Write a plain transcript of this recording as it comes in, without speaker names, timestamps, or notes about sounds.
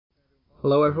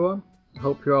Hello everyone, I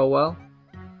hope you're all well.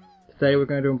 Today we're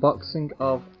going to do an unboxing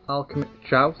of Alchemic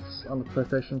Jousts on the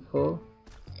PlayStation 4.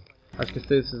 As you can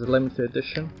see, this is a limited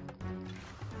edition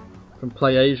from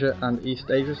PlayAsia and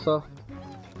eastasiasoft.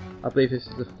 I believe this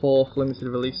is the 4th limited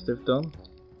release they've done.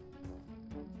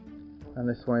 And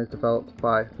this one is developed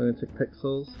by Lunatic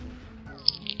Pixels.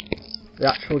 The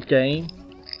actual game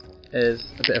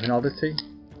is a bit of an oddity.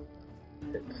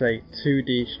 It's a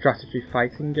 2D strategy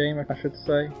fighting game, I should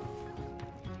say,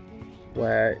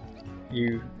 where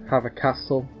you have a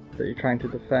castle that you're trying to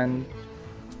defend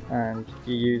and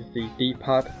you use the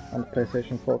D-pad and the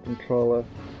PlayStation 4 controller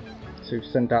to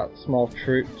send out small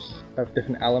troops of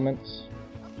different elements,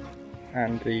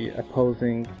 and the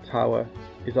opposing tower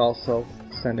is also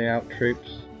sending out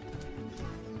troops,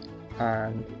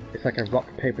 and it's like a rock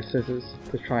paper scissors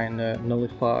to try and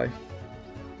nullify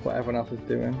what everyone else is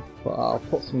doing. But I'll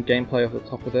put some gameplay over the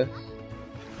top of this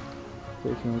so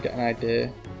you can get an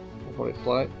idea of what it's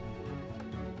like.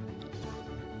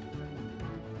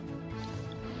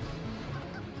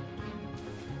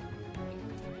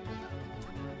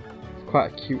 It's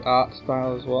quite a cute art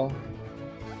style as well.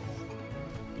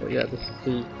 But yeah, this is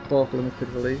the 4th limited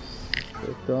release that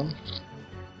we've done.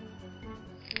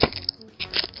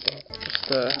 Just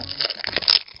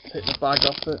take the bag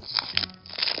off it.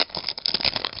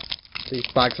 These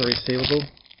bags are resealable,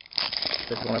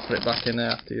 so if you want to put it back in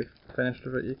there after you've finished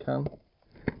with it, you can.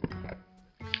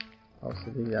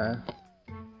 Obviously the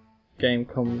game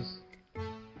comes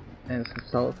in some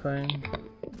cellophane.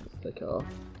 Let's take it off.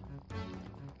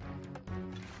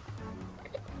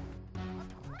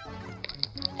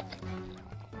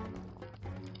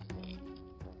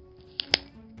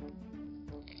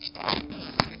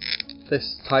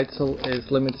 This title is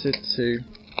limited to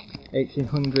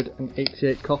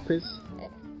 1888 copies,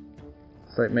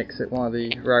 so it makes it one of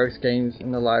the rarest games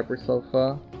in the library so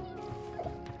far,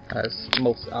 as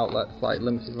most outlets like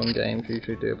limited run games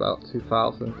usually do about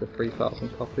 2,000 to 3,000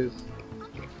 copies.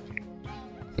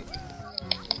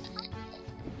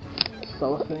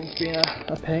 Cellophane's been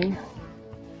a pain.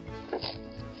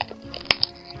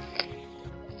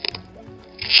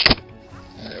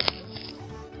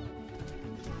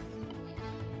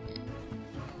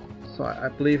 So I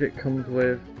believe it comes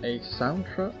with a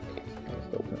soundtrack. Let's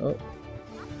open it up.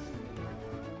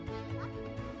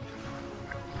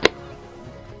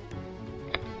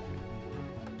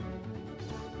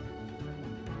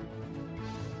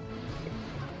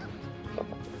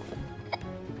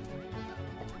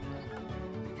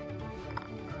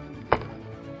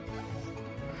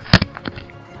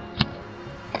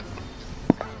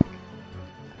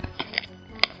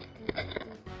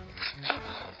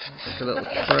 It's a little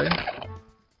tray.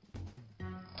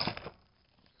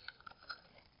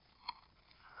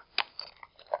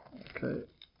 Okay,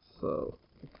 so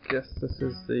I guess this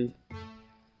is the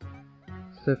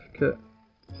certificate.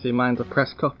 See, mine's a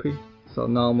press copy, so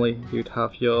normally you'd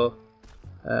have your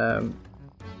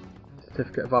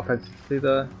certificate of authenticity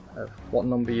there, of what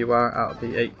number you are out of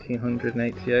the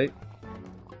 1888.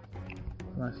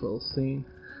 Nice little scene.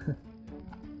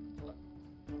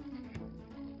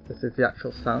 This is the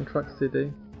actual soundtrack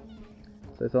CD.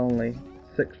 There's only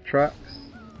 6 tracks.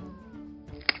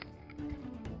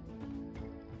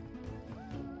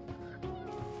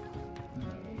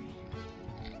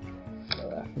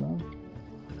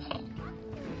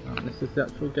 And this is the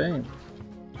actual game.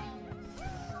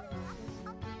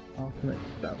 Alchemic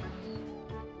Jousts.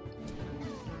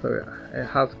 So it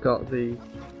has got the,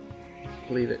 I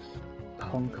believe it's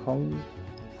Hong Kong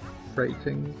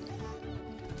rating.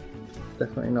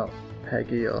 Definitely not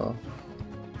PEGI or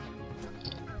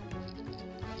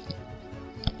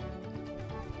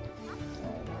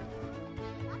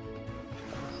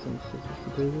some scissors to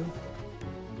do with.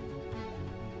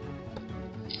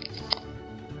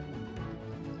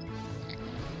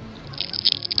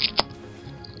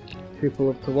 People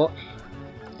love to watch.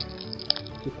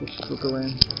 People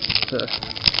struggling to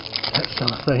get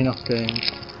cellophane off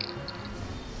games.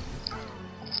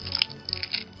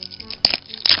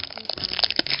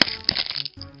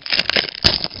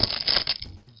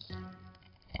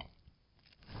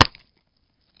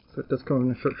 So it does come with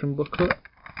an instruction booklet.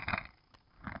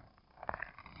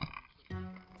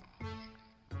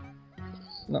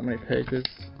 It's not many pages,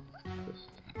 just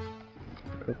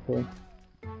a couple.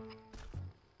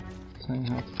 Telling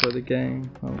how to play the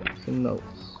game. Oh, some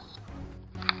notes.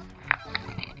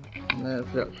 And there's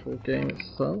the actual game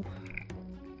itself.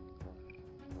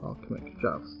 Alchemic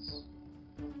Jousts.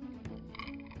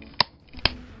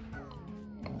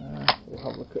 We'll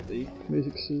have a look at the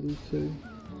music CD too.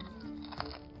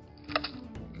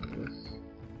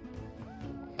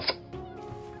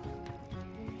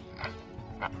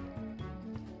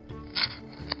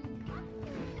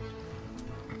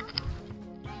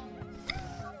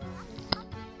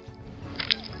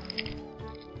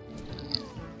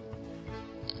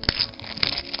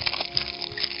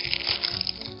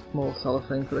 More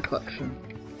cellophane for the collection.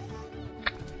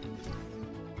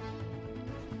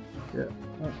 Yeah,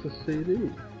 that's a CD.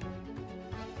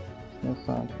 No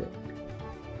soundtrack.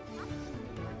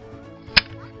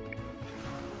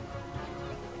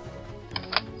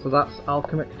 So that's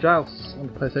Alchemic Jousts on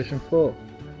the PlayStation 4.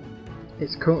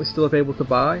 It's currently still available to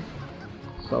buy,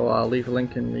 so I'll leave a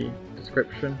link in the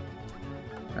description.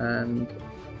 And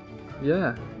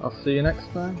yeah, I'll see you next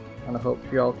time, and I hope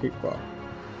you all keep well.